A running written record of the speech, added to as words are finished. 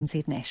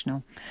NZ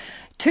National.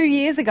 2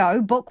 years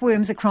ago,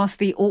 bookworms across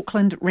the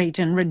Auckland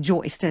region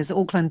rejoiced as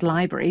Auckland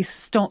Libraries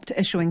stopped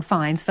issuing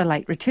fines for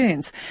late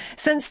returns.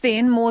 Since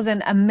then, more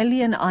than 1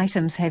 million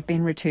items have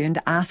been returned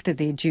after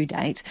their due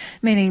date,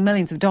 meaning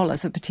millions of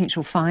dollars of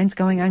potential fines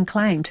going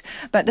unclaimed.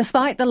 But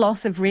despite the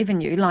loss of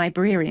revenue,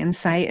 librarians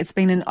say it's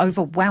been an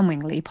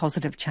overwhelmingly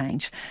positive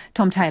change.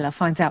 Tom Taylor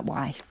finds out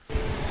why.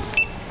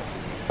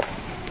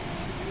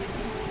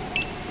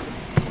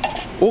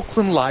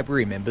 Auckland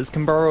Library members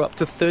can borrow up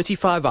to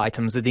 35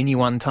 items at any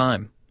one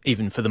time.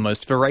 Even for the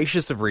most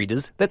voracious of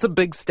readers, that's a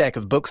big stack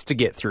of books to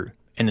get through.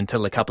 And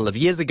until a couple of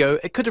years ago,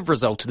 it could have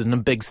resulted in a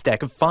big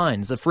stack of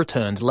fines if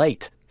returned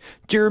late.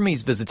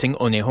 Jeremy's visiting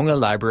Onehunga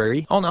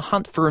Library on a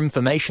hunt for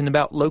information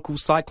about local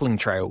cycling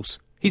trails.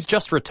 He's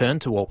just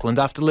returned to Auckland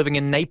after living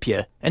in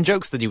Napier and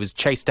jokes that he was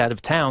chased out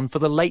of town for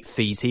the late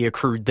fees he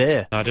accrued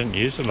there. I didn't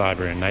use the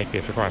library in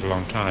Napier for quite a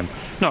long time.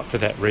 Not for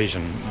that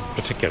reason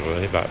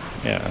particularly, but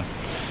yeah.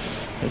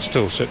 It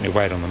still certainly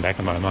weighed on the back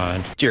of my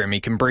mind.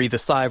 Jeremy can breathe a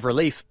sigh of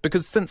relief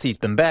because since he's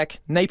been back,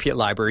 Napier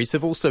Libraries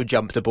have also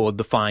jumped aboard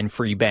the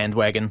fine-free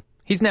bandwagon.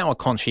 He's now a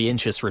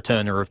conscientious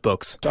returner of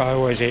books. I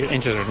always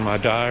entered it in my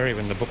diary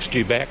when the book's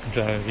due back,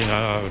 so,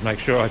 I would make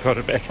sure I got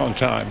it back on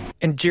time.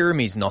 And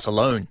Jeremy's not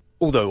alone.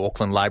 Although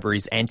Auckland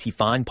Libraries'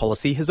 anti-fine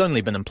policy has only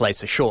been in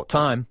place a short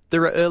time,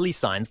 there are early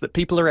signs that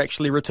people are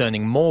actually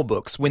returning more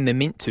books when they're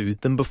meant to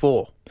than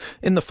before.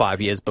 In the 5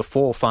 years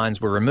before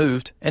fines were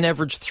removed, an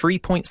average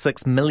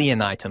 3.6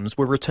 million items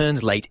were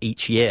returned late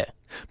each year.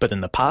 But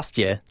in the past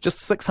year, just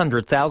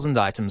 600,000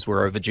 items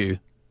were overdue.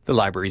 The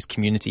library's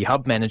community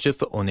hub manager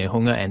for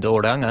Onehunga and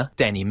Oranga,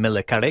 Danny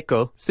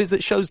Miller-Kareko, says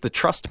it shows the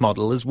trust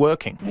model is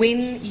working.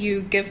 When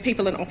you give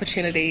people an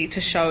opportunity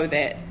to show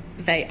that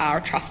they are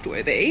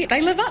trustworthy,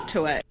 they live up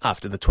to it.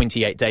 After the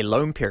 28-day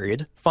loan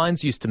period,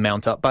 fines used to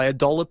mount up by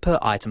 $1 per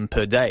item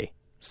per day.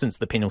 Since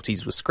the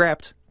penalties were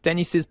scrapped,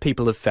 Danny says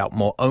people have felt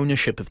more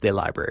ownership of their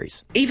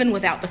libraries. Even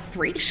without the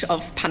threat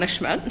of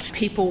punishment,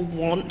 people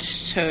want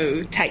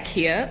to take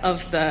care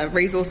of the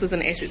resources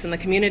and assets in the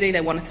community. They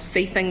want to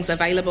see things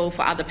available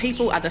for other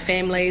people, other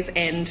families,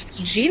 and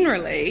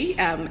generally,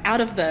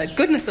 out of the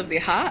goodness of their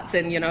hearts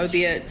and,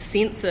 their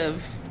sense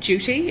of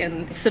duty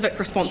and civic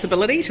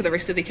responsibility to the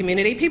rest of the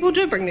community, people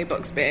do bring their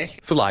books back.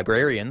 For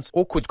librarians,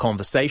 awkward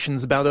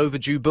conversations about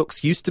overdue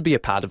books used to be a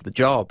part of the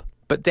job.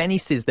 But Danny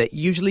says that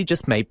usually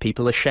just made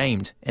people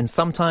ashamed and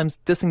sometimes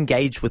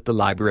disengaged with the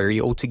library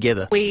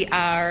altogether. We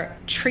are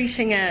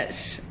treating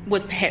it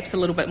with perhaps a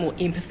little bit more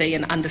empathy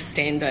and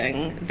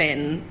understanding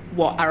than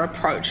what our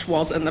approach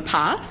was in the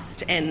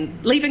past, and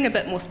leaving a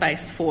bit more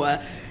space for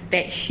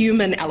that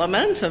human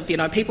element of,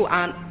 people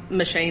aren't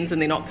machines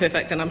and they're not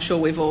perfect, and I'm sure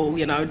we've all,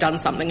 done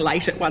something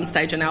late at one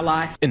stage in our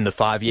life. In the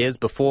 5 years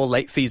before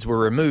late fees were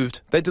removed,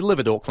 they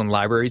delivered Auckland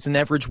Libraries an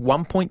average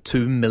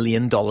 $1.2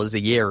 million a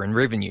year in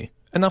revenue,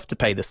 enough to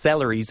pay the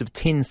salaries of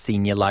 10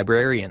 senior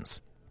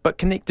librarians. But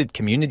Connected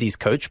Communities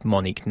coach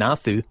Monique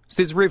Nathu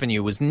says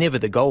revenue was never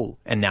the goal,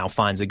 and now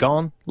fines are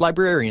gone,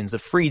 librarians are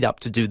freed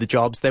up to do the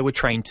jobs they were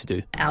trained to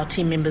do. Our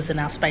team members in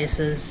our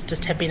spaces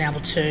just have been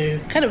able to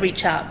kind of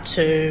reach out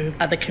to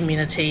other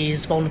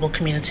communities, vulnerable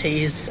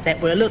communities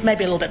that were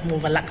maybe a little bit more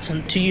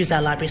reluctant to use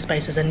our library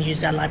spaces and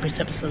use our library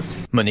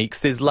services. Monique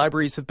says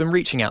libraries have been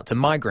reaching out to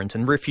migrant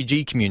and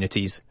refugee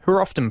communities who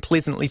are often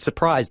pleasantly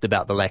surprised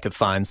about the lack of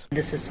fines.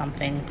 This is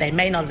something they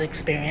may not have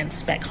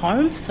experienced back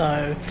home,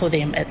 so for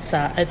them it's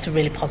a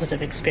really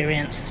positive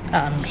experience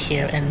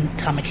here in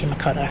Tamaki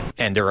Makaurau.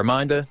 And a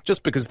reminder,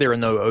 just because there are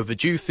no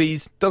overdue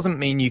fees doesn't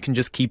mean you can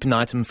just keep an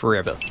item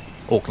forever.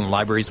 Auckland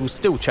Libraries will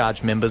still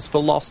charge members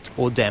for lost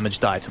or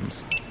damaged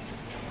items.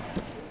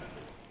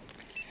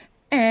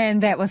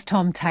 And that was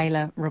Tom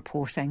Taylor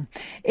reporting.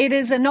 It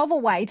is a novel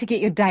way to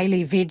get your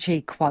daily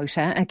veggie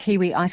quota. A Kiwi ice